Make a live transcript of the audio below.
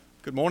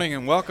Good morning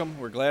and welcome.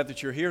 We're glad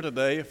that you're here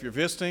today. If you're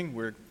visiting,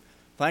 we're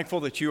thankful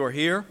that you are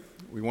here.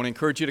 We want to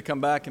encourage you to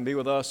come back and be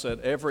with us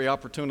at every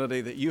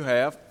opportunity that you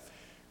have.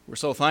 We're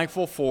so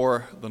thankful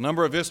for the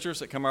number of visitors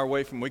that come our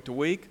way from week to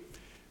week.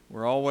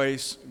 We're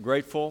always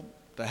grateful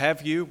to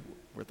have you.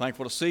 We're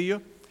thankful to see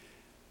you.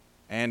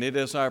 And it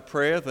is our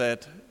prayer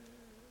that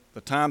the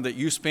time that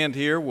you spend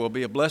here will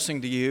be a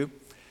blessing to you.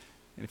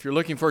 And if you're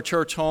looking for a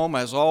church home,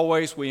 as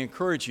always, we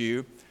encourage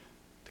you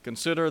to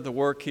consider the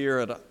work here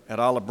at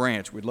Olive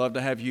Branch. We'd love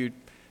to have you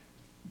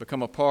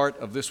become a part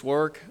of this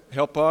work.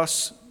 Help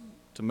us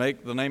to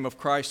make the name of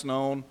Christ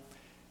known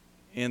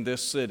in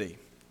this city.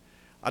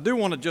 I do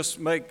want to just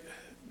make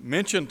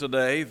mention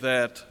today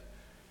that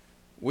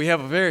we have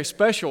a very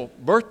special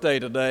birthday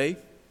today.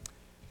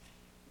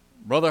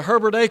 Brother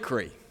Herbert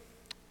Acree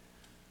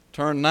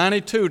turned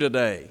 92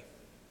 today.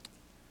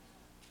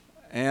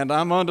 And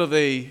I'm under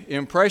the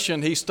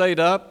impression he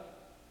stayed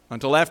up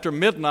until after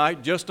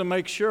midnight just to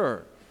make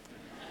sure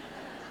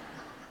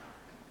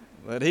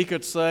that he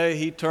could say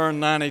he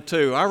turned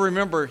 92. I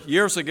remember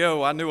years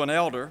ago I knew an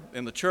elder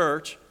in the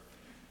church.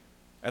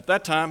 At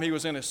that time he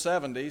was in his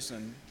 70s,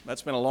 and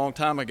that's been a long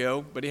time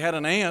ago, but he had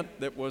an aunt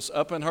that was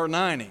up in her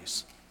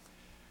 90s.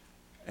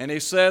 And he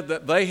said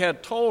that they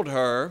had told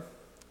her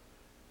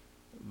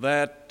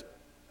that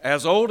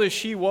as old as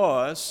she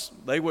was,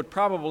 they would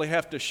probably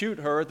have to shoot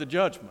her at the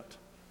judgment.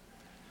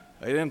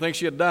 They didn't think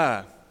she'd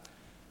die.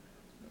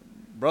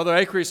 Brother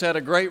Acree's had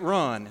a great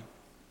run,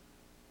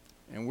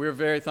 and we're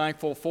very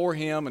thankful for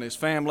him and his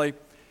family,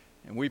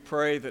 and we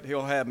pray that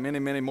he'll have many,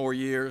 many more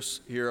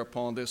years here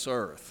upon this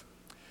earth.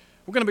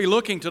 We're going to be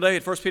looking today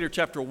at 1 Peter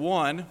chapter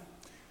 1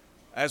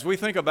 as we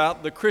think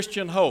about the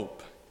Christian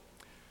hope.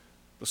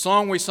 The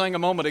song we sang a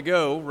moment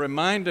ago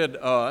reminded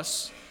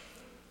us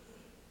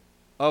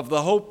of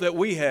the hope that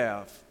we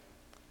have,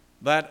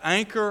 that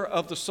anchor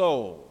of the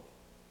soul,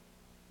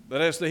 that,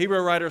 as the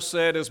Hebrew writer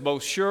said, is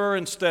both sure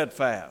and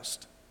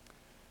steadfast.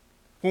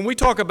 When we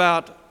talk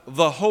about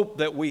the hope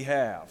that we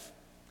have,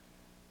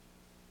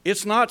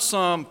 it's not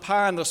some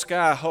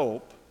pie-in-the-sky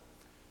hope,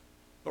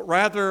 but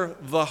rather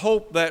the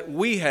hope that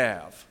we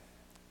have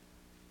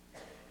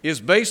is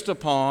based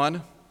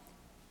upon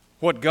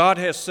what God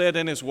has said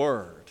in His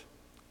Word.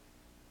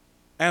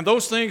 And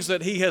those things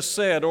that He has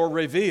said or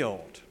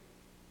revealed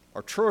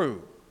are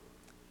true.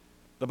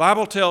 The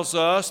Bible tells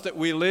us that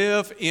we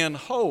live in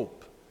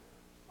hope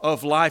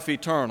of life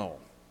eternal,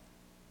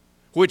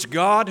 which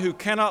God, who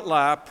cannot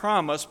lie,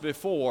 promised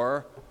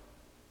before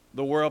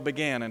the world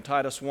began in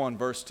Titus 1,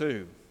 verse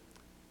 2.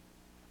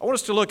 I want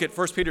us to look at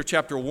 1 Peter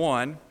chapter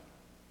 1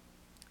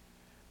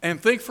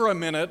 and think for a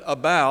minute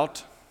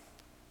about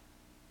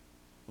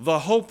the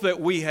hope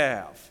that we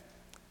have.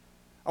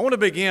 I want to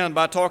begin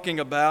by talking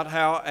about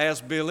how,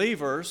 as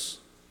believers,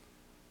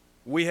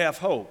 we have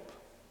hope.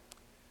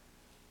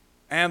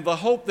 And the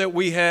hope that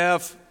we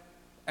have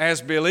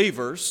as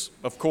believers,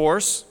 of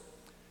course,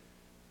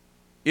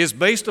 is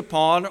based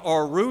upon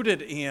or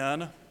rooted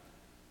in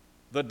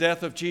the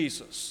death of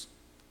Jesus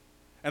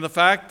and the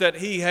fact that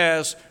He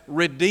has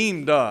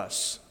redeemed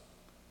us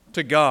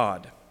to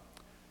God.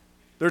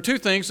 There are two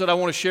things that I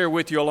want to share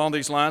with you along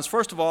these lines.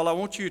 First of all, I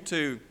want you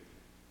to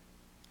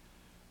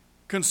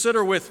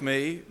consider with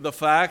me the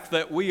fact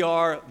that we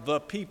are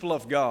the people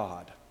of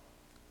God.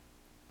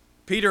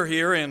 Peter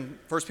here in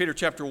 1 Peter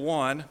chapter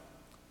 1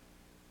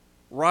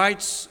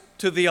 writes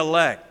to the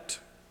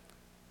elect,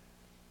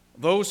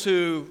 those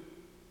who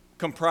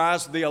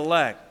comprise the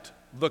elect,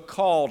 the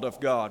called of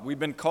God. We've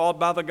been called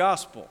by the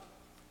gospel,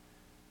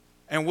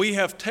 and we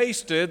have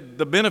tasted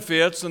the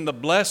benefits and the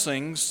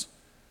blessings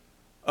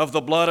of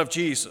the blood of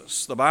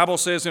Jesus. The Bible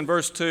says in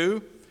verse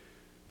 2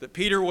 that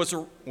Peter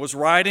was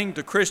writing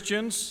to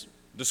Christians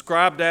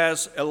described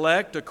as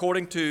elect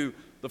according to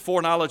the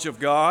foreknowledge of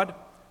God,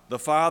 the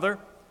Father,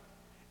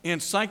 in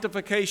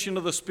sanctification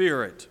of the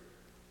Spirit,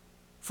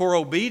 for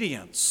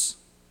obedience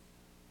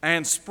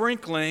and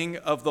sprinkling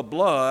of the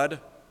blood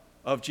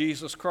of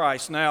Jesus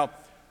Christ. Now,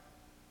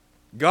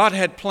 God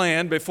had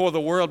planned before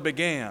the world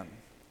began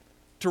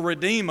to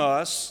redeem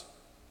us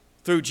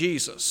through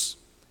Jesus.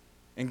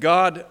 And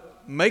God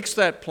makes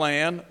that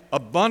plan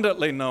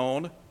abundantly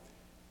known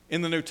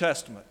in the New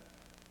Testament.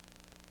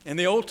 In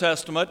the Old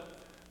Testament,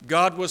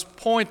 God was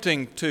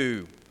pointing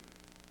to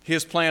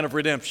His plan of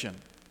redemption.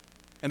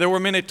 And there were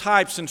many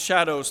types and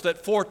shadows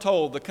that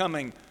foretold the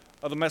coming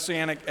of the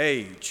Messianic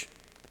age.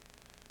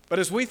 But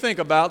as we think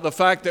about the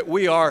fact that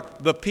we are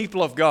the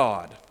people of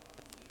God,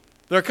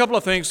 there are a couple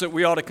of things that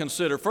we ought to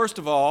consider. First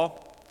of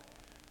all,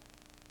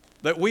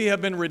 that we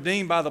have been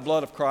redeemed by the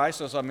blood of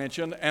Christ, as I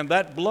mentioned, and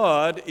that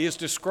blood is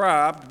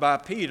described by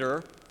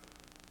Peter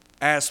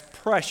as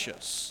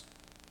precious.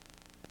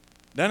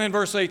 Then in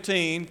verse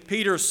 18,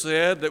 Peter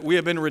said that we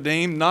have been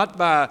redeemed not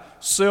by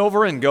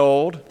silver and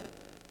gold,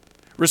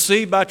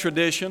 received by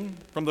tradition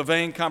from the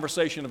vain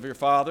conversation of your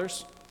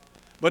fathers,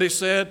 but he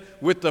said,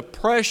 with the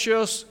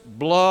precious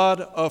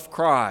blood of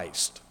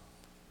Christ,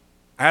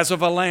 as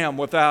of a lamb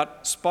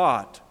without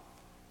spot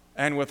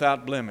and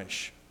without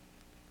blemish.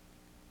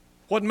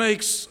 What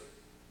makes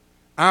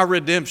our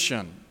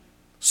redemption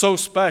so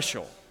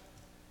special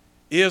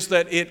is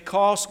that it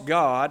cost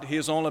God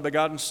His only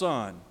begotten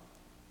Son.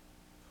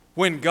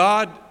 When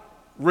God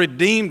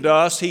redeemed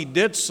us, He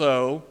did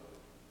so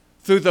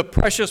through the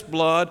precious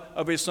blood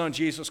of His Son,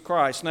 Jesus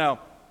Christ. Now,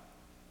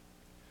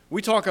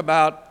 we talk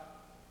about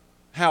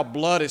how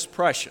blood is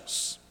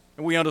precious.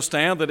 And we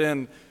understand that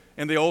in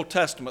the Old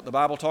Testament, the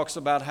Bible talks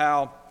about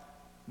how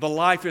the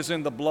life is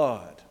in the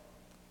blood.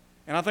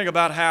 And I think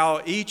about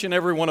how each and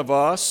every one of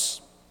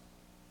us,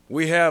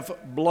 we have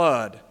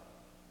blood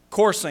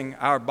coursing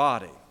our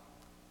body.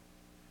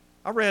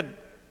 I read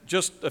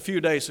just a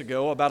few days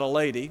ago about a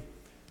lady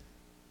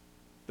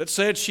that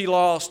said she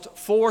lost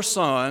 4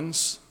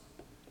 sons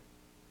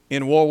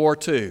in World War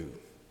II.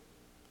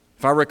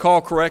 If I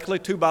recall correctly,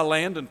 2 by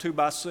land and 2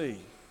 by sea.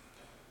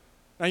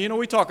 Now, you know,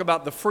 we talk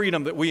about the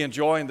freedom that we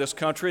enjoy in this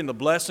country and the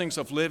blessings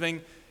of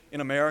living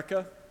in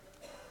America.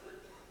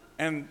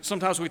 And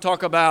sometimes we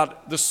talk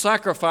about the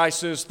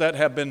sacrifices that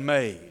have been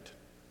made.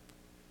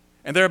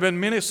 And there have been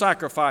many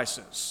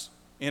sacrifices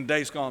in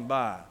days gone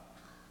by.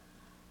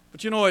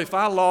 But you know, if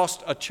I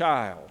lost a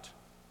child,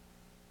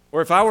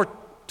 or if I were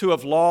to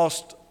have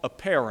lost a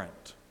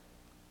parent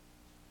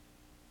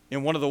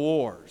in one of the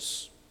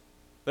wars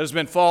that has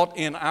been fought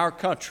in our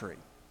country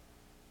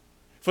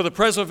for the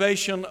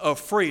preservation of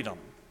freedom,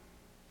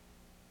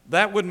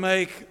 that would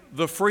make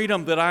the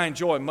freedom that I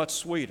enjoy much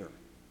sweeter.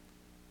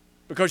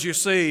 Because you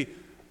see,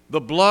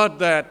 the blood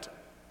that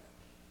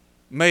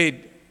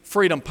made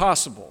freedom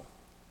possible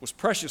was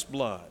precious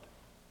blood.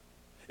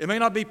 It may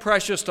not be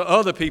precious to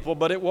other people,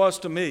 but it was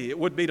to me. It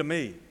would be to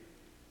me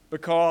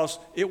because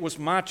it was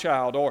my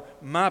child or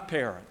my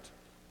parent.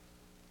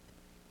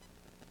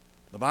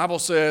 The Bible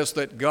says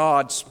that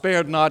God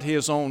spared not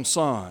His own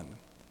Son,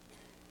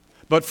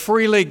 but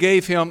freely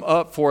gave Him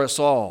up for us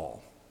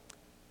all.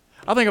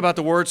 I think about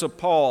the words of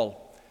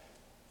Paul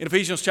in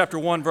Ephesians chapter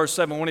 1, verse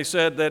 7, when he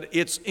said that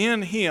it's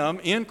in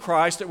Him, in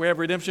Christ, that we have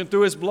redemption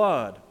through His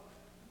blood,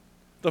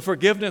 the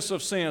forgiveness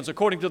of sins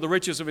according to the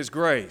riches of His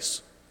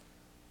grace.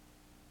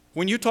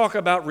 When you talk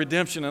about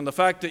redemption and the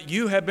fact that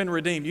you have been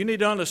redeemed, you need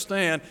to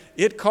understand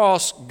it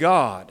costs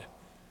God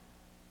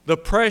the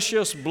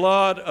precious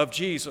blood of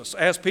Jesus,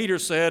 as Peter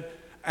said,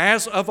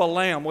 as of a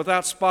lamb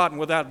without spot and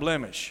without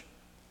blemish.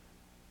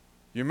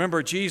 You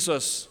remember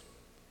Jesus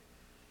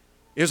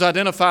is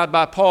identified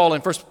by Paul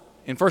in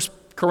 1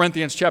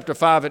 Corinthians chapter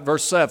 5 at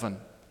verse 7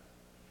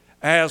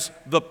 as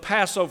the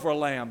Passover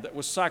lamb that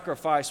was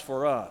sacrificed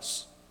for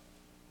us.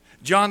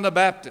 John the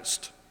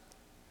Baptist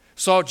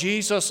saw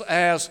Jesus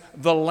as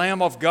the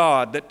Lamb of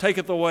God that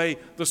taketh away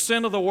the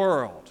sin of the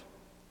world.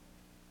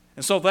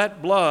 And so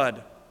that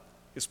blood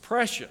is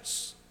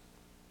precious.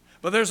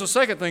 But there's a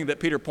second thing that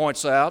Peter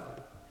points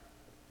out.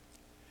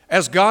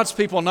 As God's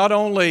people, not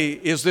only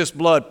is this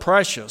blood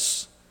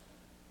precious,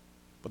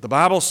 but the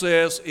Bible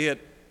says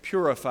it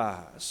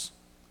purifies.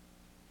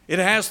 It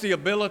has the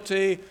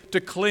ability to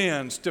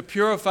cleanse, to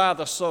purify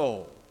the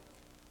soul.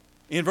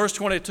 In verse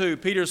 22,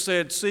 Peter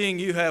said, "Seeing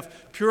you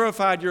have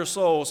purified your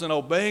souls in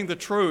obeying the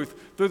truth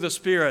through the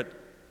Spirit,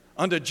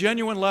 unto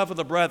genuine love of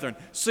the brethren,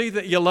 see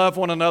that you love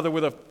one another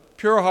with a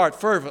pure heart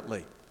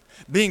fervently,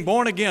 being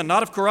born again,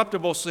 not of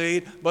corruptible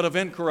seed, but of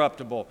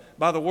incorruptible,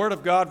 by the word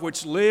of God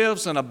which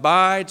lives and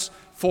abides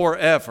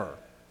forever."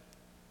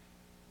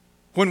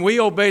 When we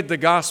obeyed the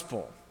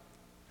gospel,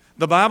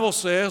 the Bible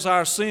says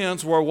our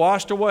sins were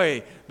washed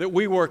away, that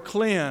we were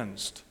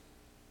cleansed.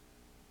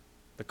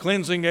 The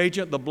cleansing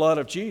agent, the blood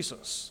of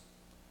Jesus.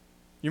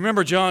 You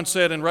remember John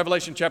said in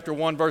Revelation chapter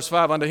 1, verse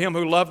 5, "Unto Him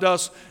who loved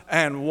us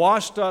and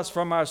washed us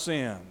from our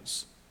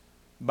sins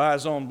by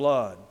His own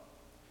blood."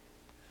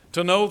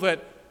 To know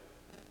that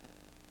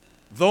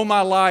though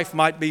my life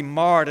might be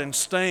marred and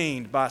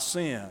stained by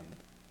sin,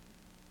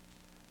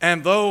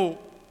 and though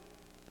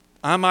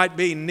I might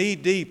be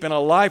knee-deep in a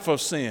life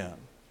of sin,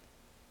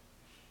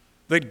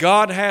 that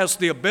God has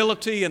the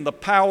ability and the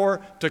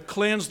power to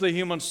cleanse the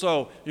human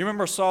soul. You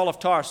remember Saul of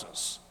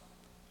Tarsus?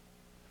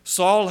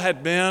 Saul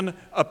had been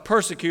a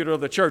persecutor of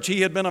the church.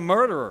 He had been a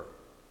murderer.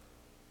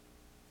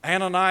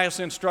 Ananias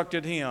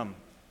instructed him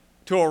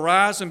to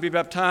arise and be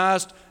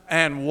baptized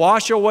and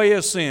wash away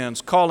his sins,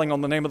 calling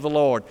on the name of the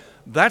Lord.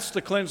 That's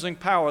the cleansing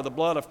power of the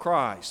blood of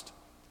Christ.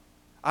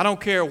 I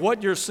don't care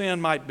what your sin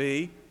might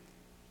be,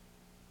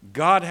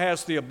 God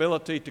has the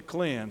ability to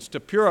cleanse, to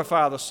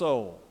purify the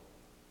soul.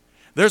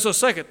 There's a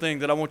second thing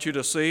that I want you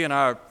to see in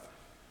our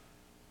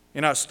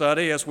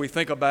study as we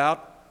think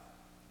about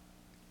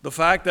the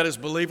fact that as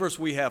believers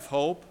we have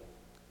hope.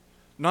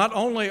 Not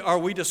only are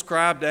we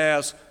described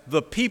as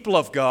the people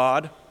of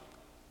God,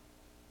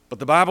 but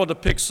the Bible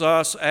depicts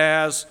us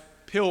as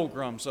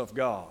pilgrims of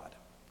God.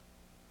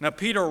 Now,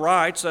 Peter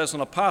writes as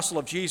an apostle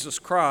of Jesus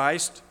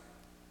Christ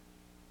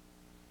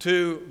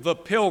to the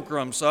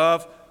pilgrims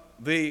of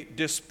the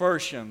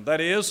dispersion,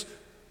 that is,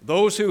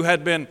 those who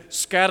had been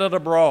scattered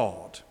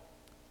abroad.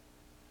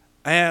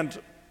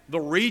 And the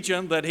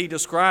region that he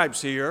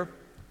describes here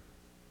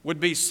would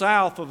be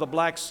south of the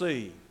Black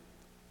Sea.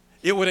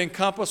 It would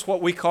encompass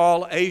what we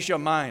call Asia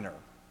Minor.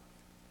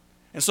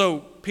 And so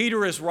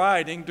Peter is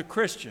writing to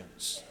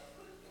Christians.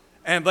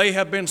 and they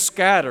have been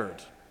scattered.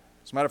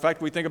 As a matter of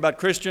fact, we think about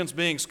Christians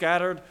being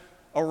scattered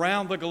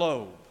around the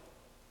globe.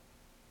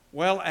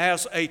 Well,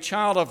 as a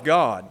child of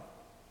God,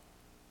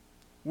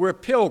 we're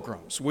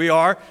pilgrims. We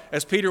are,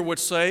 as Peter would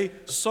say,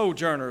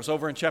 sojourners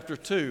over in chapter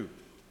 2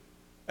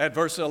 at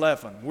verse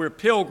 11. We're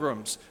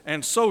pilgrims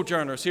and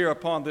sojourners here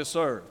upon this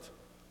earth.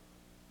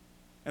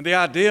 And the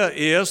idea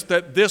is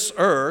that this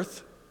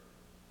earth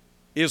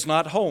is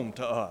not home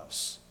to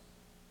us.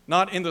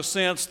 Not in the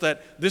sense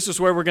that this is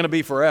where we're going to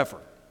be forever,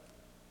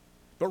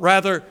 but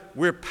rather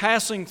we're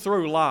passing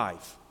through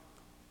life.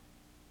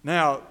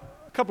 Now,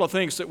 a couple of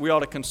things that we ought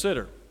to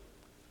consider.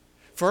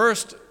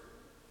 First,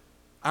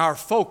 our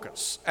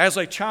focus. As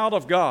a child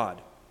of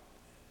God,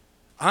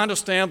 I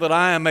understand that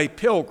I am a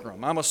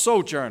pilgrim. I'm a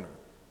sojourner.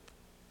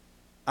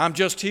 I'm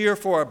just here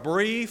for a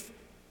brief,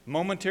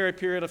 momentary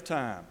period of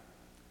time.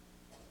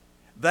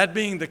 That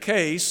being the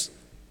case,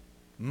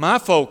 my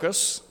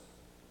focus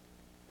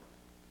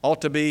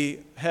ought to be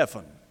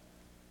heaven.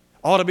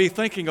 Ought to be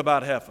thinking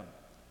about heaven.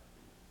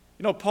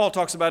 You know, Paul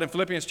talks about in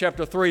Philippians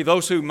chapter 3,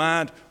 those who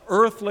mind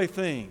earthly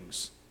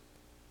things.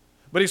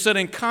 But he said,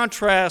 in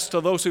contrast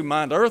to those who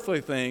mind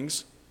earthly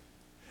things,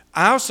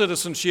 our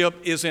citizenship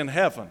is in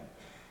heaven.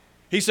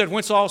 He said,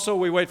 whence also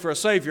we wait for a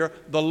Savior,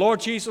 the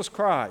Lord Jesus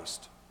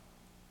Christ,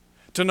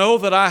 to know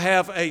that I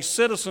have a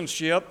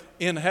citizenship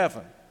in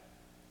heaven.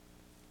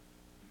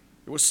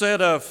 It was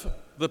said of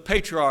the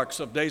patriarchs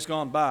of days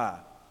gone by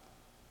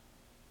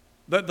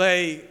that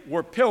they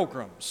were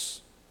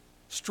pilgrims,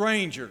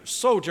 strangers,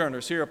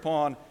 sojourners here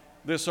upon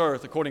this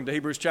earth, according to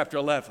Hebrews chapter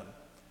 11.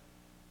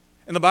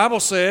 And the Bible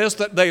says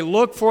that they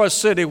look for a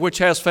city which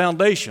has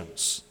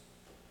foundations,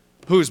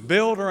 whose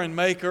builder and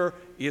maker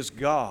is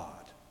God.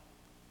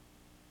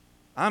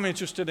 I'm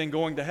interested in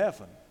going to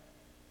heaven.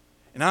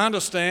 And I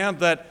understand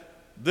that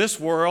this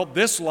world,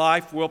 this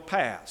life will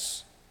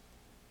pass.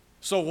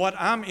 So what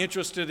I'm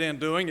interested in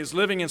doing is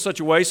living in such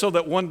a way so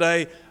that one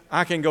day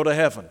I can go to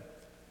heaven.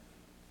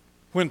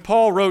 When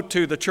Paul wrote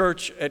to the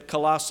church at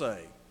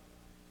Colossae,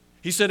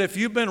 he said, if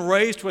you've been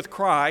raised with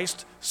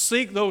Christ,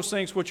 seek those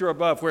things which are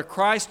above, where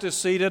Christ is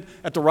seated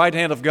at the right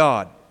hand of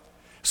God.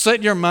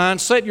 Set your mind,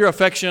 set your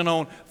affection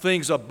on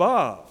things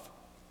above,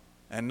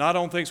 and not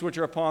on things which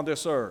are upon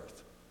this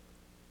earth.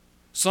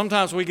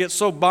 Sometimes we get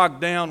so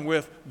bogged down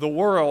with the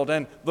world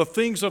and the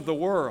things of the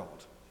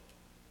world,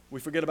 we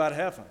forget about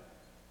heaven.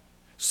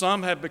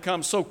 Some have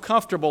become so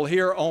comfortable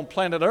here on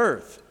planet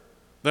Earth,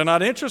 they're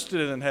not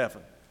interested in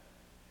heaven.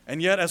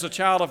 And yet, as a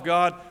child of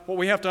God, what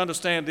we have to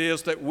understand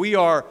is that we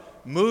are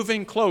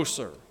moving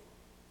closer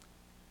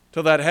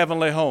to that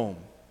heavenly home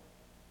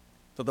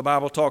that the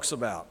Bible talks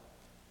about.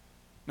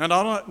 Now,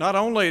 not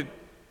only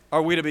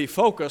are we to be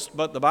focused,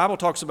 but the Bible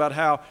talks about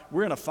how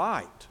we're in a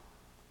fight.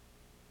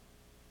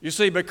 You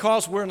see,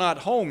 because we're not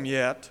home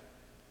yet,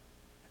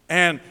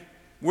 and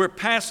we're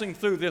passing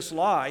through this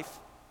life,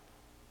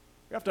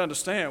 you have to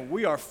understand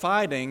we are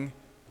fighting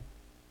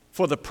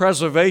for the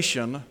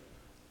preservation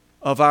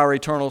of our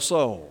eternal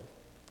soul.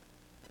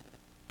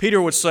 Peter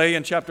would say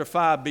in chapter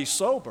 5, be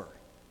sober,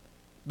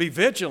 be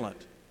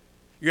vigilant.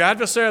 Your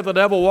adversary the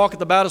devil walketh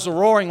about as a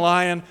roaring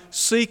lion,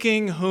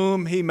 seeking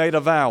whom he may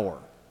devour.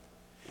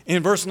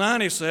 In verse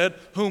 9 he said,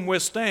 whom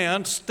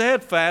withstand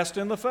steadfast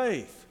in the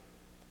faith.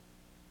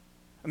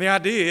 And the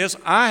idea is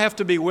I have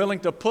to be willing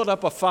to put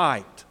up a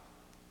fight.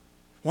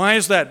 Why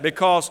is that?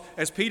 Because,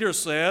 as Peter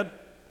said,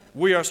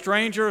 we are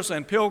strangers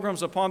and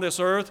pilgrims upon this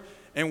earth,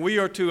 and we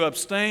are to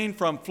abstain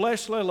from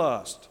fleshly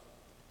lust,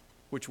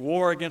 which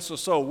war against the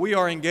soul. We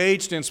are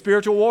engaged in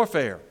spiritual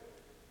warfare.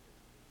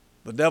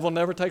 The devil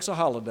never takes a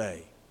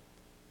holiday.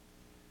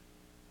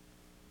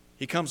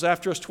 He comes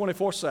after us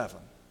 24/7.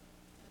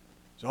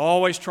 He's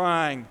always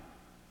trying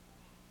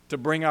to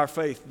bring our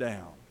faith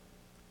down.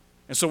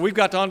 And so we've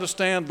got to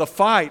understand the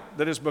fight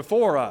that is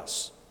before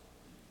us.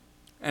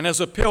 And as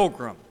a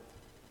pilgrim,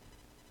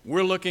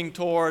 we're looking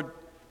toward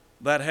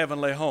that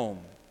heavenly home.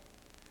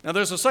 Now,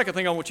 there's a second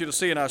thing I want you to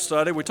see in our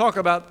study. We talk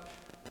about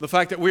the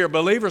fact that we are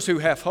believers who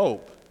have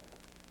hope.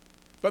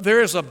 But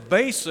there is a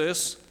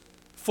basis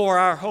for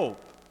our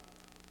hope.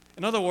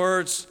 In other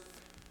words,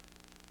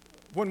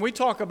 when we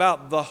talk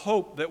about the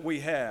hope that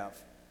we have,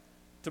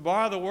 to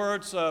borrow the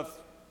words of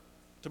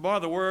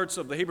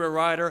the Hebrew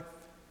writer,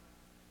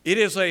 it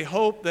is a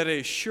hope that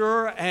is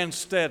sure and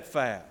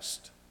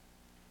steadfast.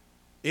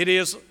 It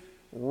is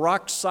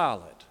rock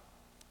solid.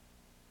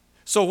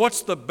 So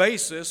what's the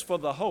basis for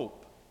the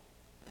hope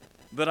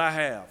that I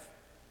have?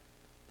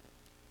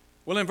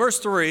 Well, in verse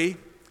 3,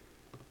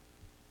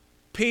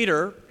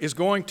 Peter is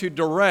going to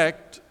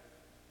direct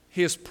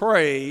his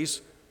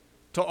praise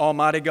to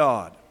Almighty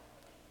God.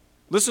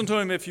 Listen to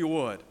him if you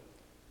would.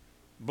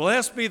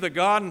 Blessed be the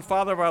God and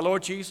Father of our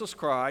Lord Jesus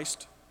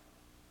Christ,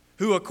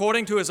 who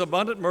according to his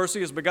abundant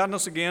mercy has begotten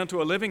us again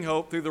to a living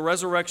hope through the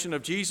resurrection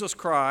of Jesus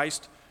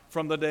Christ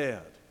from the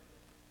dead.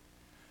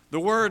 The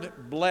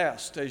word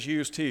blessed, as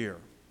used here,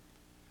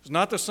 is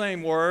not the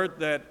same word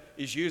that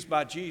is used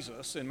by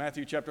Jesus in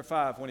Matthew chapter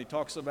 5 when he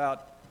talks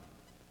about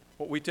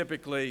what we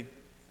typically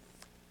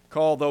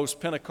call those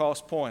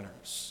Pentecost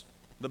pointers.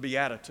 the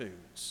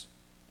Beatitudes.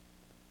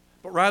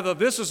 But rather,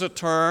 this is a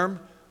term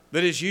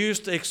that is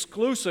used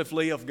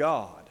exclusively of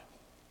God.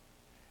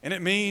 And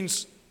it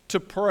means to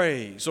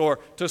praise or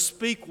to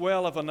speak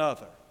well of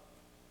another.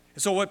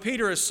 And so what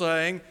Peter is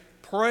saying,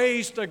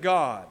 praise to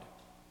God.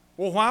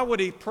 Well, why would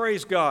he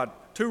praise God?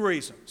 Two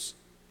reasons.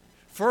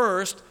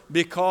 First,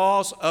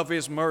 because of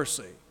His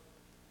mercy,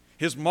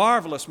 His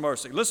marvelous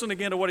mercy. Listen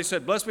again to what he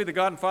said. Blessed be the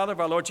God and Father of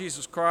our Lord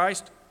Jesus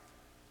Christ,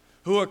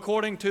 who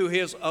according to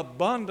His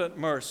abundant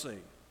mercy.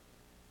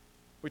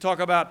 We talk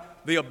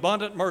about the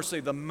abundant mercy,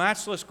 the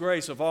matchless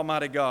grace of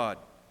Almighty God.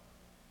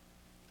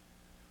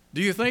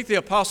 Do you think the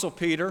Apostle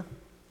Peter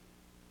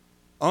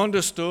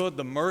understood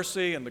the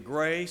mercy and the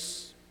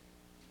grace,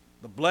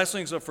 the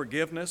blessings of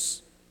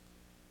forgiveness?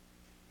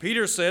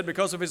 Peter said,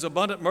 because of His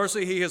abundant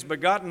mercy, He has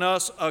begotten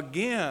us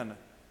again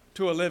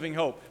to a living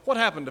hope. What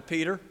happened to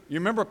Peter? You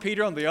remember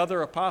Peter and the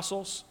other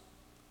apostles?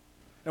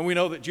 And we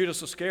know that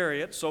Judas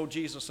Iscariot sold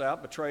Jesus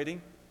out, betrayed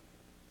Him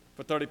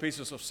for 30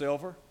 pieces of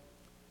silver.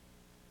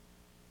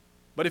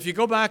 But if you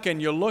go back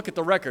and you look at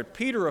the record,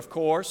 Peter, of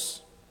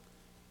course,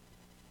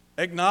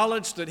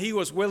 acknowledged that he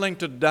was willing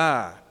to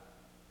die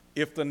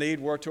if the need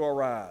were to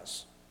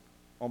arise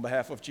on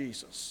behalf of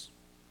Jesus.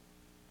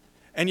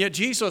 And yet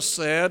Jesus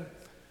said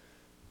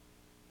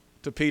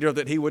to Peter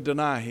that He would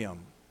deny Him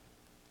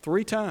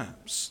 3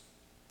 times.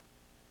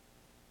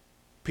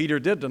 Peter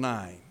did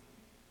deny Him.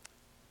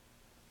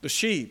 The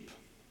sheep,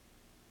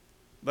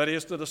 that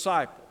is the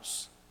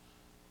disciples,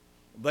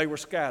 they were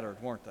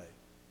scattered, weren't they?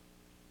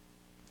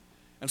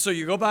 And so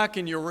you go back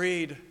and you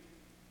read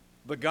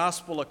the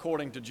gospel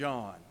according to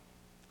John.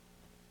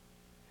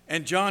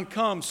 And John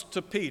comes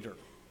to Peter.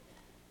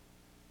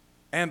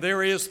 And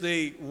there is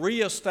the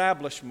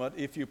reestablishment,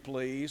 if you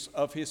please,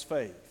 of his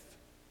faith.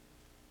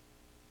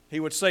 He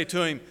would say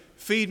to him,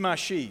 feed my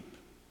sheep.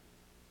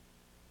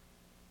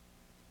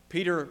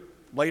 Peter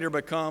later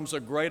becomes a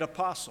great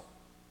apostle.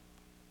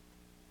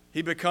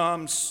 He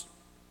becomes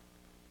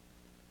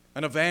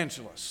an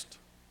evangelist.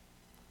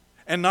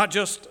 And not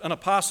just an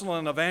apostle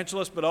and an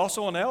evangelist, but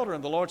also an elder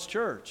in the Lord's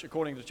church,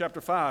 according to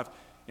chapter 5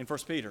 in 1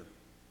 Peter.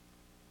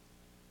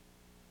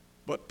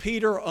 But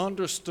Peter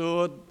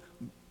understood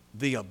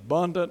the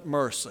abundant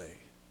mercy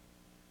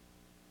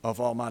of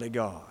Almighty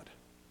God.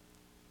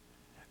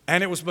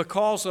 And it was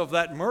because of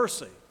that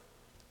mercy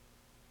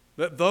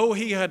that though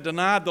he had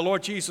denied the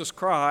Lord Jesus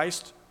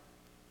Christ,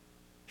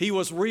 he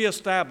was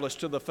reestablished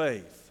to the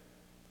faith.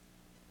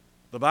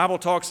 The Bible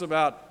talks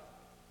about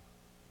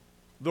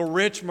the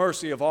rich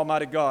mercy of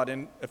Almighty God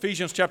in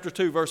Ephesians chapter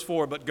 2, verse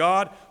 4. But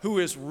God, who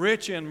is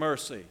rich in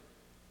mercy,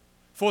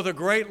 for the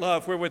great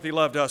love wherewith He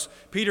loved us.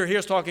 Peter here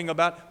is talking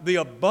about the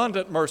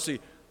abundant mercy,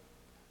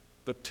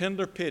 the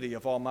tender pity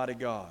of Almighty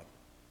God.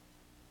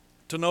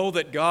 To know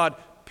that God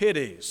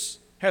pities,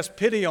 has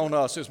pity on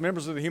us as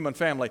members of the human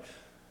family,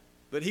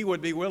 that He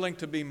would be willing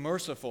to be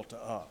merciful to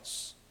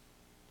us.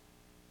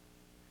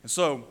 And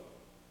so,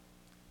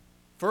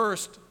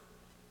 first,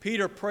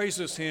 Peter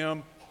praises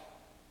Him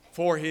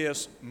for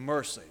His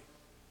mercy.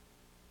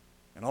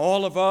 And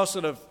all of us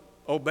that have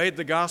obeyed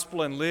the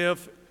gospel and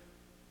live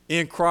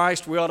in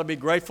Christ, we ought to be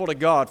grateful to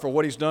God for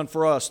what He's done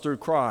for us through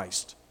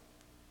Christ.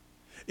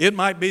 It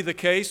might be the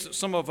case that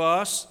some of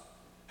us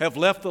have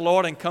left the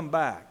Lord and come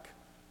back.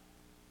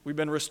 We've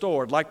been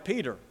restored, like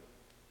Peter.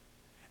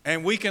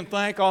 And we can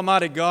thank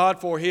Almighty God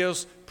for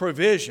His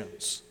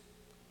provisions,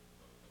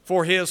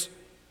 for His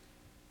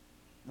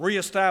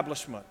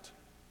reestablishment,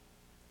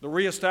 the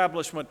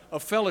reestablishment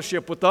of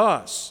fellowship with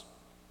us.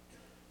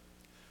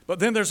 But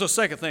then there's a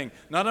second thing.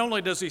 Not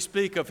only does He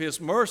speak of His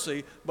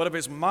mercy, but of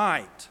His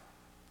might.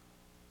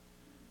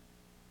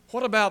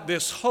 What about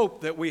this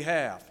hope that we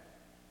have?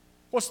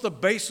 What's the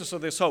basis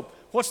of this hope?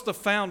 What's the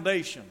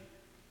foundation?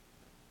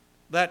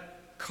 That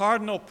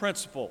cardinal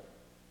principle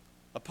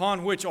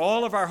upon which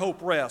all of our hope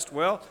rests.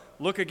 Well,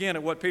 look again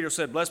at what Peter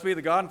said. Blessed be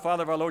the God and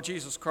Father of our Lord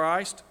Jesus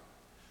Christ,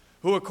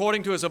 who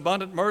according to His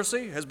abundant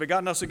mercy has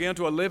begotten us again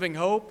to a living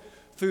hope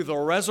through the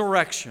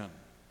resurrection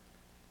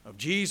of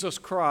Jesus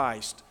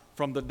Christ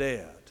from the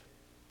dead.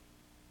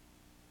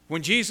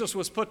 When Jesus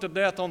was put to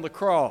death on the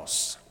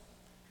cross,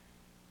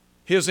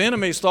 His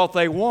enemies thought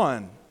they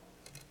won.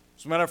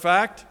 As a matter of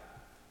fact,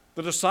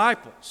 the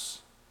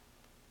disciples,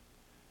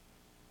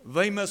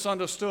 they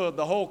misunderstood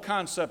the whole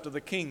concept of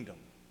the kingdom.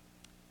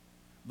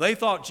 They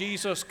thought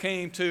Jesus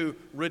came to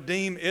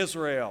redeem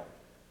Israel,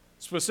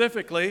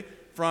 specifically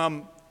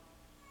from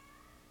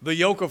the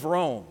yoke of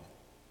Rome.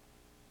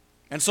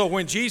 And so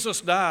when Jesus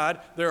died,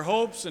 their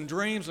hopes and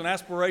dreams and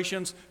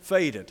aspirations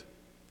faded.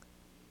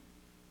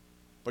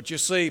 But you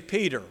see,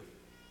 Peter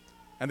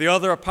and the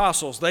other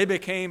apostles, they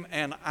became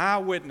an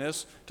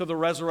eyewitness to the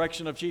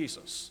resurrection of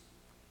Jesus.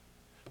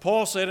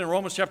 Paul said in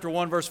Romans chapter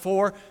 1, verse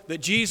 4, that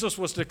Jesus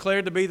was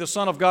declared to be the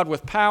Son of God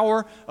with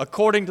power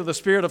according to the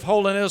Spirit of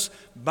holiness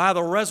by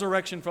the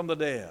resurrection from the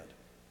dead.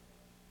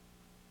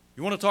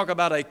 You want to talk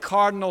about a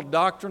cardinal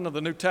doctrine of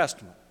the New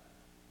Testament,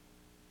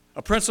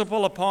 a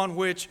principle upon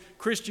which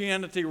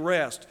Christianity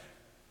rests.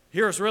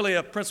 Here's really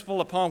a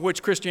principle upon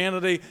which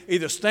Christianity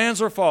either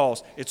stands or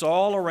falls. It's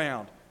all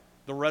around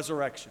the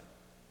resurrection.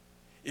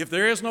 If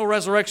there is no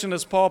resurrection,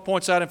 as Paul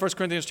points out in 1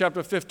 Corinthians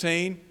chapter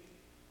 15,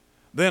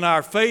 then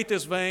our faith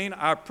is vain,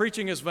 our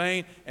preaching is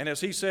vain, and as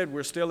he said,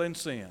 we're still in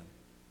sin.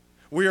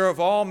 We are of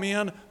all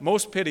men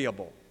most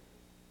pitiable.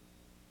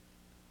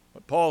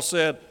 But Paul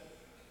said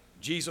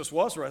Jesus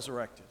was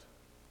resurrected,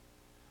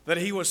 that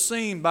he was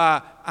seen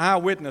by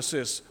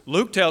eyewitnesses.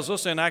 Luke tells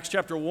us in Acts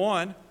chapter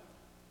 1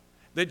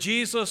 that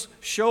Jesus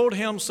showed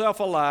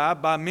himself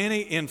alive by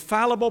many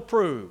infallible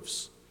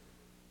proofs,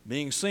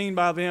 being seen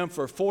by them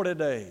for 40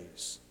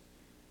 days.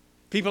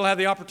 People had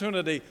the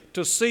opportunity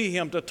to see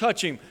him, to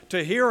touch him,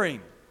 to hear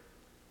him.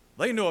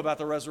 They knew about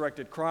the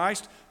resurrected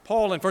Christ.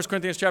 Paul in 1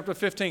 Corinthians chapter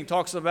 15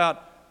 talks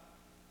about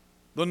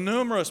the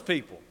numerous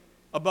people,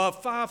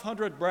 above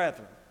 500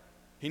 brethren.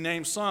 He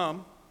names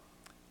some,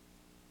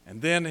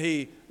 and then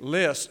he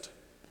lists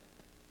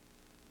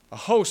a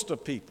host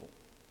of people.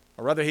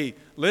 Or rather, he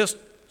lists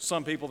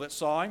some people that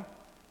saw him,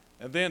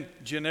 and then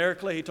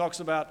generically he talks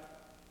about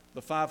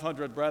the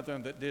 500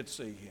 brethren that did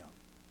see him.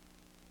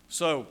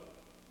 So,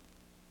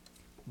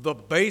 the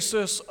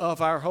basis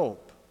of our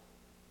hope.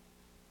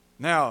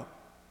 Now,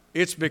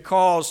 it's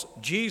because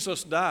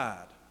Jesus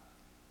died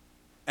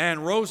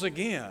and rose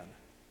again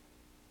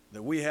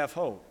that we have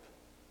hope.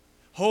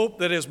 Hope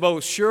that is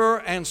both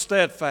sure and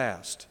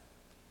steadfast.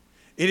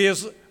 It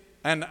is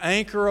an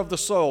anchor of the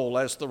soul,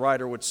 as the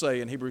writer would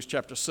say in Hebrews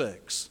chapter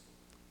 6.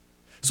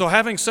 So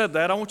having said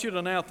that, I want you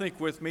to now think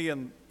with me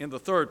in the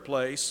third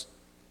place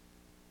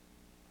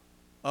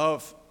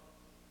of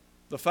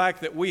the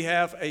fact that we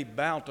have a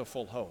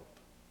bountiful hope.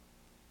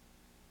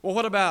 Well,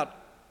 what about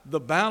the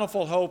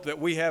bountiful hope that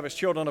we have as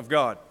children of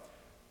God?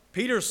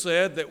 Peter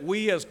said that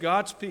we as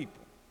God's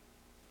people,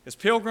 as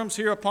pilgrims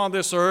here upon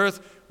this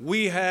earth,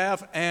 we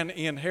have an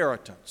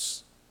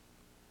inheritance.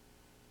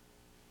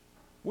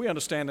 We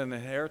understand an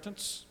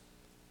inheritance.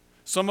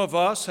 Some of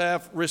us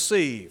have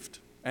received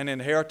an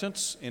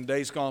inheritance in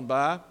days gone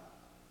by.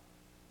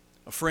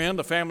 A friend,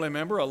 a family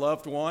member, a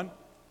loved one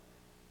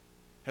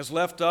has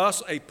left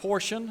us a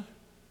portion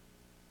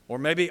or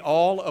maybe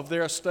all of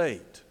their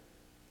estate.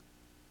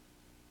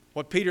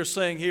 What Peter's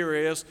saying here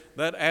is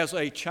that as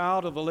a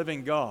child of the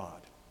living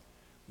God,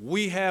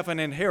 we have an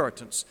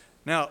inheritance.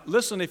 Now,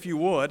 listen if you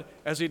would,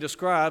 as he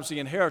describes the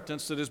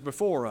inheritance that is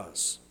before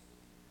us.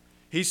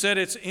 He said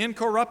it's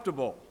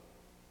incorruptible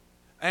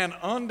and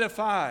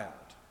undefiled.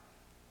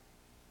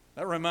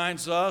 That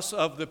reminds us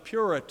of the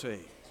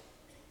purity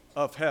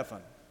of heaven.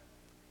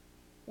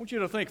 I want you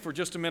to think for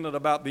just a minute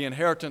about the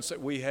inheritance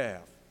that we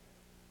have.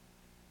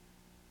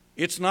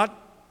 It's not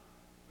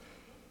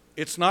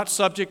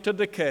subject to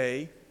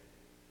decay.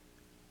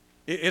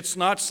 It's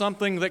not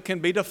something that can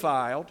be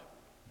defiled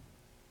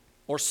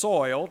or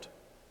soiled,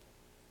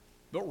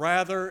 but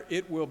rather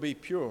it will be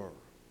pure.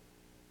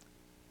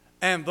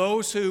 And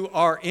those who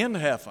are in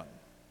heaven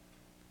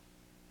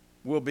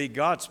will be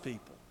God's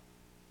people.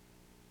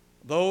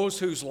 Those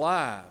whose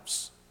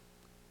lives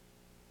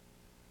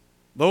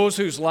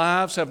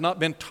have not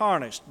been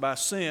tarnished by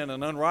sin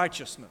and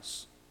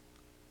unrighteousness.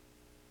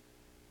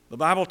 The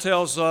Bible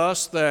tells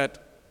us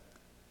that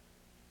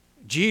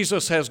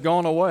Jesus has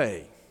gone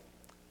away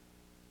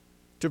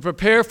to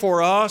prepare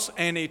for us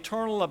an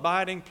eternal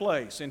abiding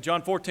place. In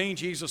John 14,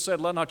 Jesus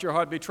said, "Let not your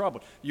heart be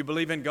troubled. You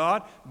believe in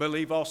God,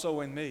 believe also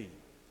in me.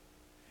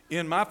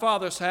 In my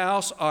Father's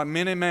house are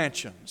many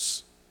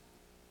mansions."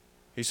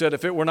 He said,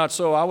 "If it were not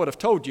so, I would have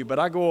told you, but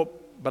I go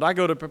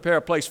to prepare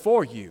a place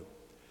for you.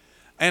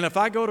 And if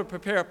I go to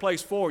prepare a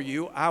place for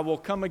you, I will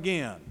come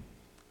again."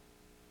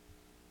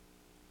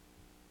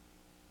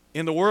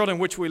 In the world in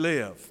which we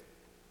live,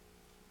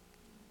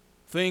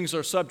 things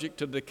are subject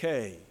to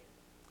decay.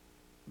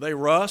 They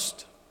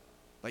rust,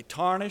 they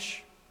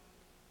tarnish,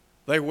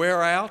 they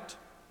wear out,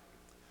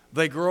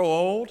 they grow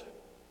old.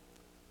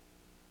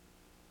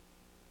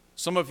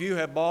 Some of you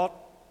have bought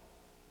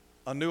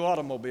a new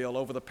automobile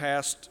over the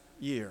past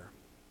year.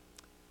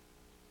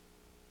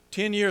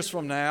 10 years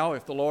from now,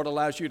 if the Lord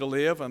allows you to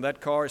live and that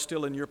car is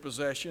still in your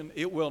possession,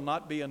 it will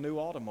not be a new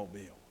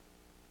automobile.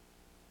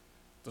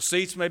 The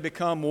seats may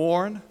become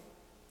worn.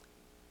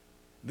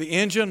 The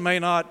engine may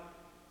not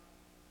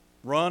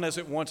run as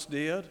it once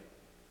did.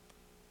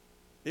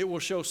 It will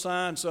show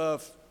signs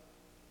of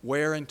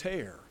wear and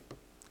tear.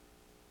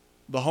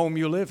 The home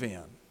you live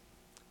in.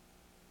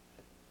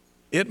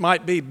 It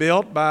might be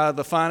built by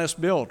the finest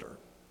builder.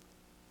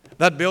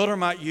 That builder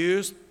might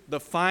use the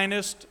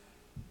finest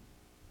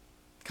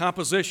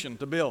composition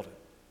to build it.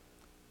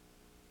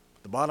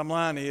 The bottom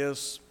line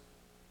is,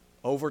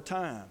 over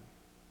time,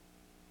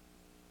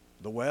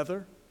 the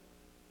weather,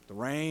 the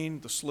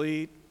rain, the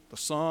sleet, the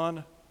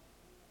sun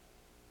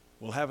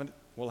will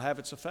have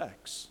its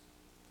effects.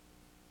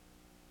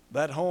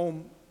 That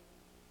home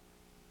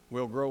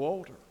will grow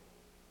older,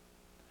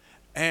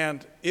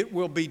 and it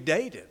will be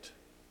dated.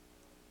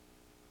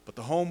 But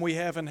the home we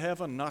have in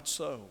heaven, not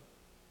so.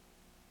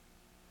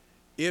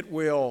 It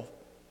will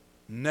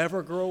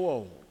never grow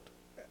old,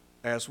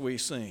 as we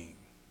sing.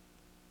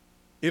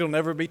 It'll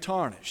never be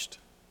tarnished.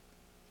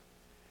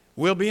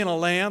 We'll be in a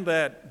land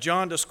that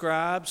John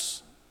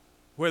describes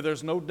where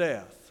there's no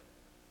death.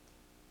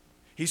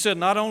 He said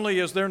not only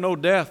is there no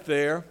death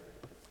there,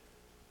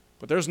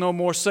 but there's no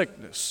more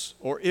sickness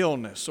or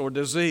illness or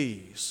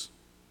disease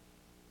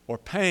or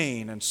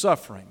pain and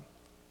suffering.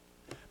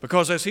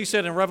 Because as he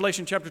said in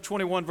Revelation chapter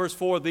 21, verse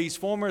 4, these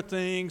former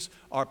things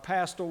are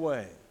passed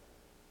away.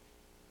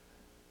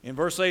 In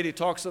verse 8, he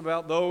talks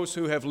about those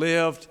who have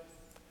lived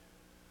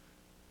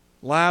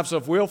lives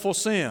of willful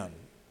sin.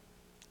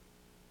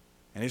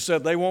 And he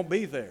said they won't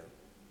be there.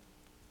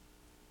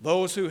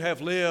 Those who have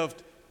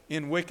lived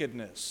in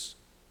wickedness,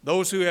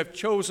 those who have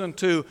chosen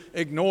to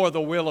ignore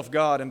the will of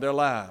God in their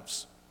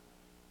lives.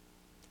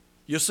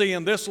 You see,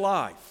 in this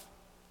life,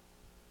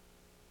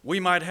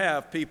 we might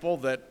have people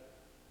that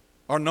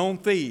are known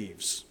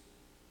thieves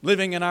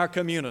living in our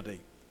community.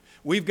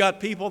 We've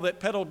got people that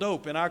peddle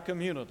dope in our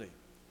community.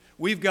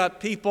 We've got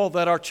people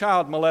that are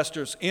child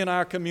molesters in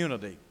our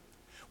community.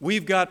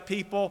 We've got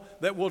people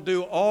that will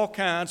do all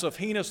kinds of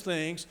heinous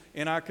things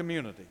in our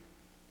community.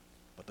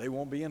 But they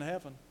won't be in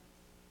heaven.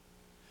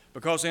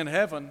 Because in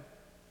heaven,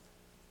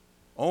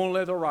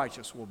 only the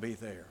righteous will be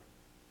there.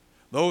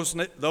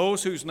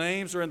 Those whose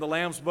names are in the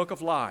Lamb's book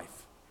of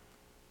life.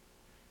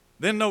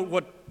 Then note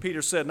what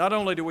Peter said. Not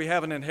only do we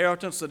have an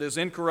inheritance that is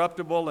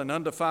incorruptible and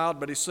undefiled,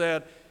 but he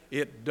said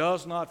it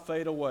does not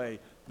fade away.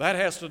 That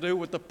has to do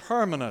with the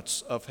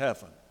permanence of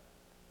heaven.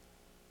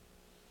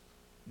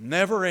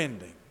 Never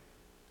ending.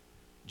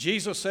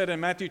 Jesus said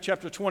in Matthew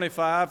chapter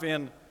 25,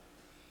 in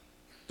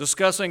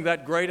discussing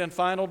that great and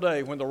final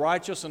day when the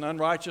righteous and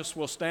unrighteous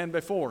will stand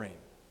before him.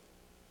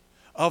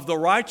 Of the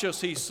righteous,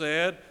 he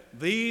said,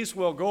 these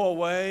will go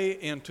away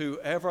into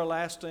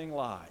everlasting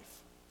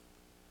life.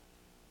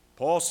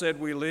 Paul said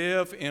we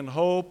live in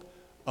hope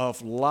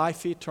of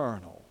life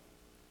eternal,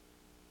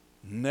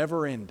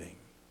 never ending.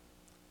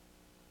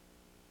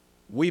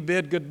 We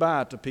bid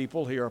goodbye to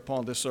people here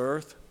upon this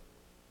earth.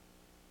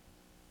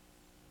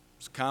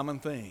 It's a common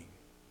thing.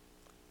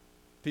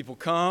 People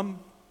come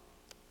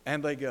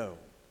and they go.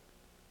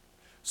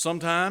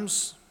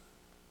 Sometimes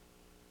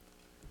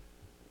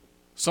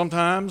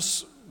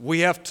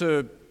we have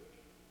to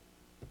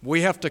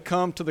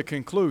come to the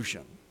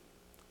conclusion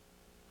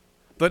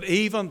that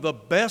even the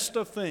best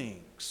of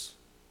things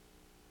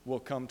will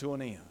come to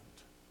an end,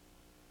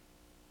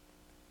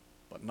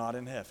 but not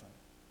in heaven.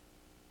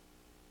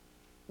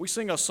 We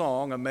sing a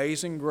song,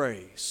 Amazing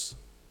Grace.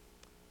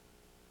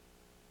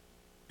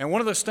 And one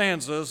of the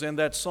stanzas in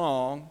that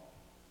song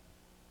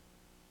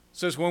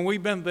says, when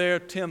we've been there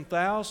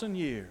 10,000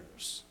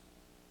 years,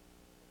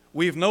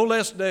 we've no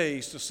less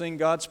days to sing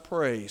God's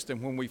praise than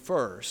when we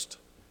first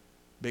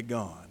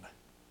begun.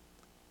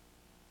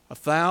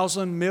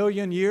 1,000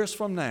 million years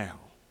from now,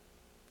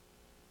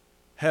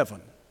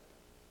 heaven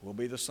will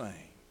be the same.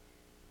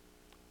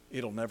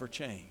 It'll never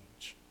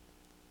change.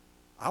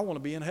 I want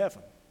to be in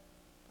heaven.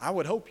 I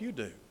would hope you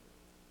do.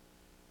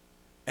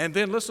 And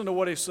then listen to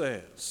what he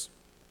says.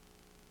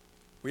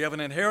 We have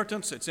an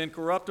inheritance. It's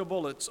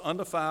incorruptible. It's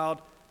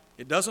undefiled.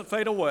 It doesn't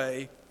fade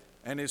away.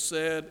 And he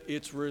said,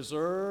 it's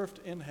reserved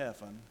in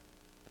heaven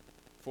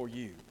for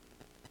you.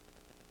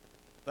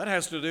 That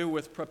has to do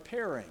with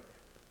preparing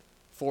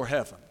for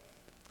heaven.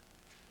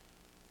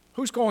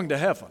 Who's going to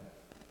heaven?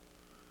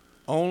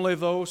 Only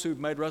those who've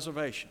made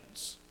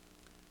reservations.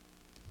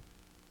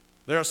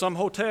 There are some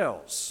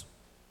hotels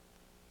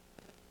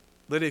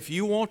that if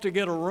you want to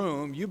get a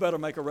room, you better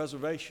make a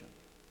reservation.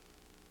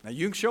 Now,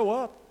 you can show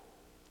up,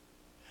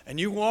 and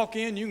you walk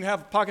in, you can have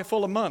a pocket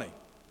full of money.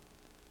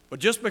 But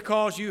just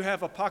because you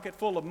have a pocket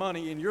full of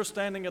money and you're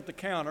standing at the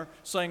counter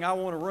saying, I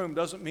want a room,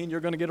 doesn't mean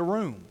you're going to get a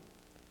room.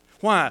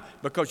 Why?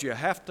 Because you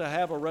have to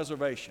have a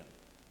reservation.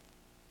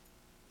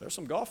 There's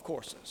some golf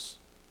courses.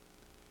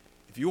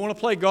 If you want to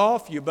play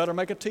golf, you better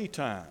make a tee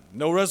time.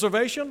 No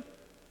reservation,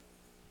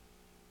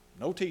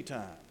 no tee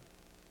time,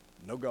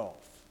 no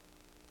golf.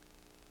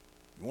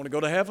 You want to go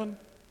to heaven?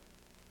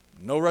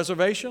 No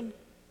reservation,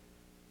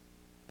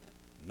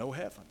 no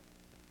heaven.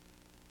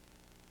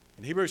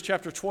 In Hebrews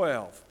chapter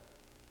 12,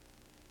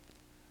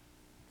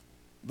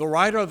 the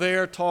writer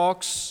there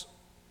talks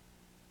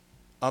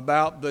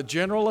about the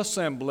general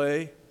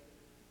assembly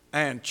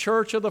and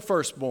church of the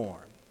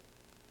firstborn,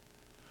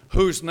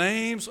 whose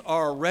names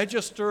are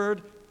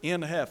registered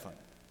in heaven.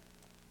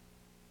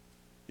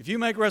 If you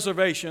make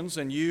reservations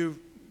and you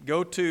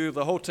go to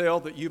the hotel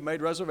that you've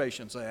made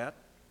reservations at,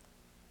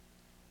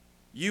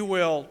 you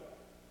will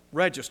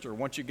register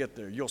once you get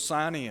there. You'll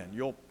sign in.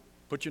 You'll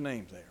put your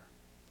name there.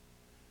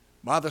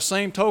 By the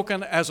same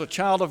token, as a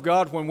child of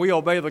God, when we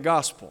obey the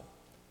gospel,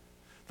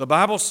 the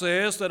Bible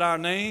says that our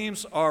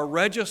names are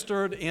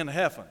registered in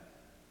heaven.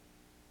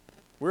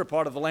 We're a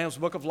part of the Lamb's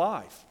book of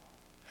life.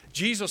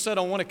 Jesus said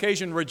on one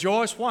occasion,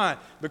 rejoice. Why?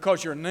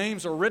 Because your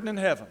names are written in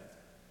heaven.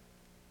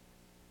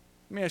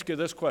 Let me ask you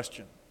this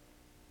question.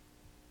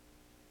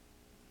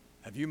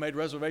 Have you made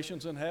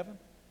reservations in heaven?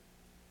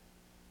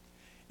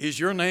 Is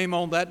your name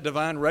on that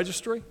divine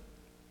registry?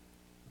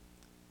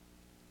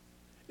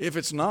 If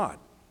it's not,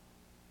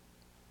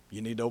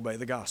 you need to obey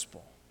the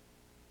gospel.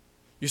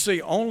 You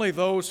see, only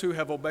those who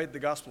have obeyed the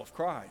gospel of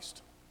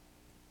Christ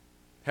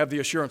have the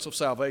assurance of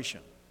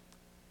salvation.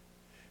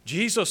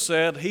 Jesus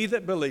said, "He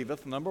that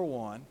believeth," number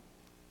one,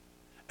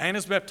 "and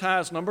is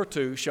baptized," number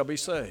two, "shall be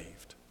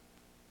saved."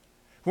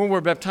 When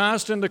we're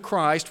baptized into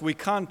Christ, we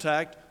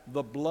contact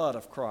the blood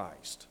of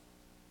Christ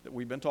that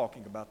we've been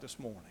talking about this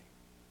morning.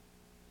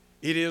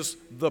 It is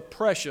the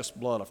precious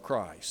blood of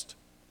Christ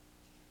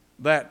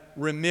that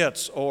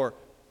remits or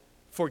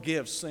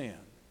forgives sin,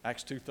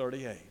 Acts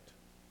 2:38.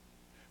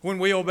 When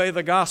we obey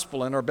the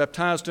gospel and are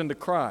baptized into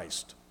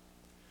Christ,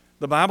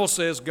 the Bible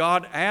says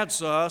God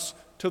adds us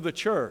to the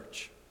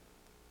church,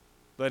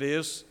 that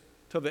is,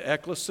 to the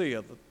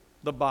ecclesia,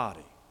 the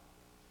body.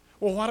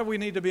 Well, why do we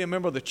need to be a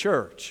member of the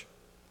church?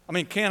 I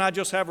mean, can't I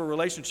just have a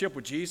relationship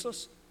with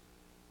Jesus?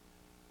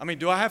 I mean,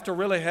 do I have to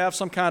really have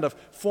some kind of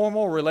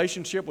formal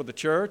relationship with the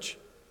church?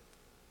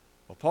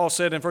 Well, Paul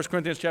said in 1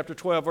 Corinthians chapter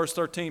 12, verse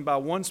 13, "By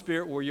one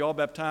Spirit were you all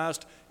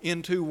baptized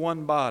into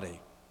one body."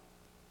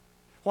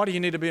 Why do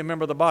you need to be a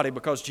member of the body?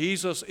 Because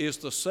Jesus is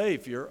the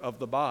Savior of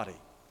the body,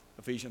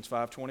 Ephesians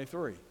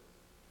 5:23.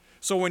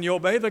 So when you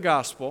obey the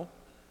gospel,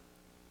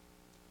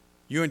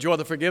 you enjoy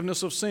the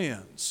forgiveness of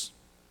sins.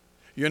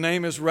 Your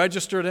name is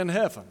registered in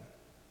heaven.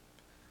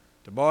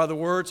 To borrow the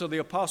words of the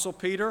Apostle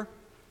Peter,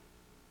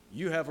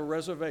 you have a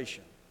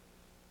reservation.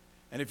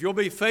 And if you'll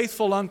be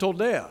faithful until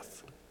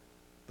death,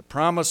 the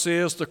promise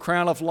is the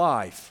crown of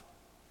life,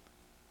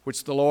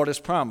 which the Lord has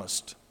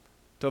promised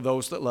to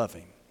those that love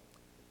Him.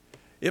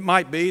 It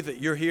might be that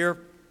you're here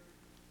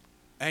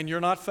and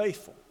you're not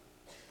faithful.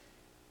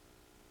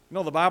 You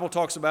know, the Bible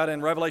talks about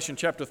in Revelation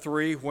chapter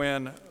 3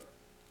 when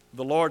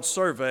the Lord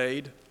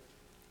surveyed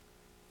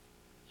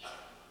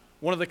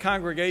one of the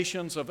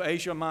congregations of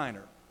Asia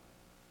Minor.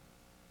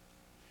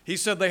 He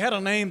said they had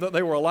a name that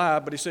they were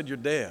alive, but He said, "You're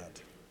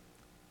dead."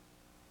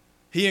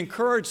 He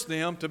encouraged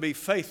them to be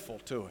faithful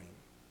to Him.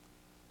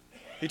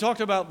 He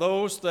talked about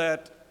those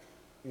that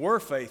were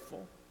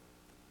faithful.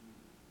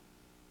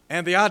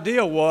 And the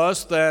idea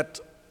was that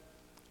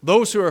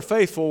those who are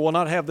faithful will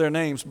not have their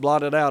names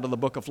blotted out in the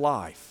book of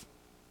life.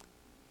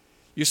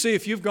 You see,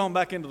 if you've gone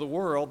back into the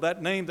world,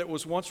 that name that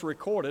was once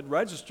recorded,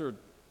 registered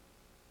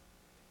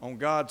on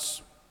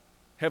God's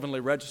heavenly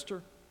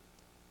register,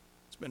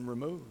 it's been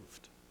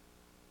removed.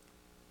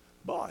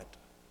 But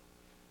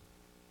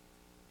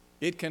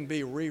it can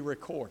be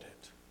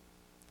re-recorded.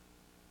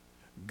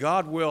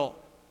 God will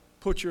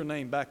put your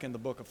name back in the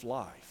book of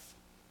life.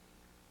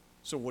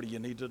 So what do you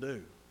need to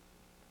do?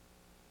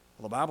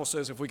 Well, the Bible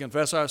says if we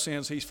confess our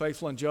sins, He's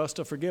faithful and just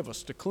to forgive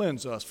us, to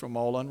cleanse us from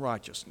all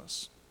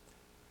unrighteousness.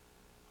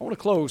 I want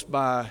to close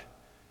by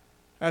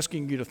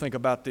asking you to think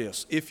about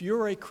this. If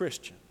you're a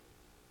Christian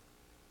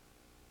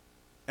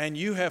and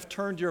you have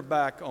turned your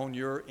back on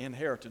your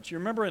inheritance, you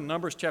remember in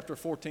Numbers chapter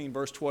 14,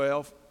 verse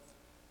 12,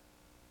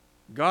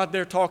 God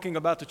there talking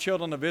about the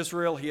children of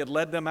Israel, He had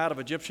led them out of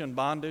Egyptian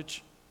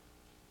bondage,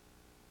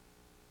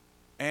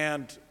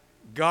 and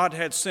God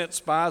had sent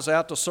spies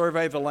out to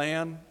survey the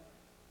land.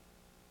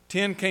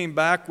 10 came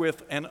back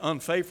with an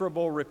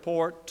unfavorable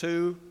report.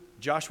 2,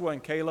 Joshua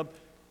and Caleb,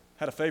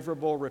 had a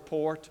favorable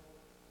report.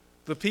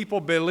 The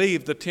people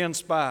believed the 10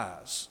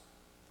 spies.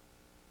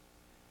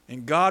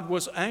 And God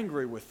was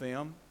angry with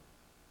them.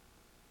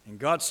 And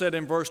God said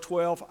in verse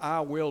 12, "I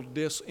will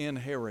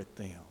disinherit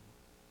them."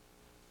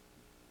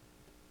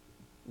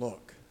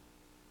 Look,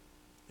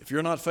 if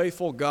you're not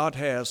faithful, God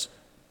has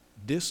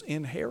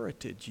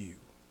disinherited you.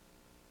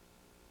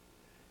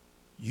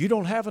 You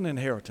don't have an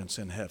inheritance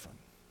in heaven.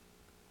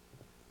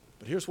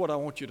 But here's what I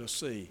want you to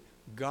see.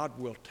 God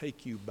will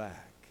take you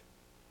back.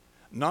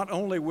 Not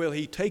only will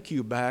He take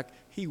you back,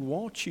 He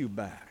wants you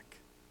back.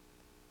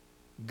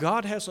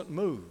 God hasn't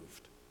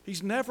moved.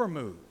 He's never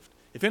moved.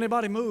 If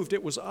anybody moved,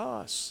 it was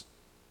us.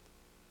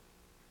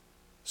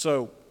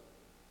 So,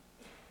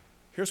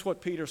 here's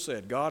what Peter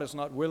said. God is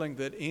not willing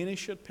that any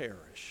should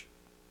perish,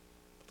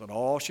 but that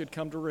all should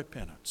come to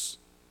repentance.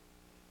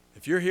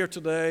 If you're here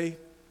today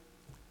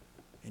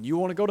and you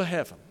want to go to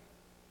heaven,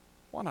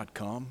 why not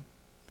come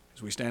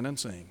as we stand and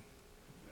sing?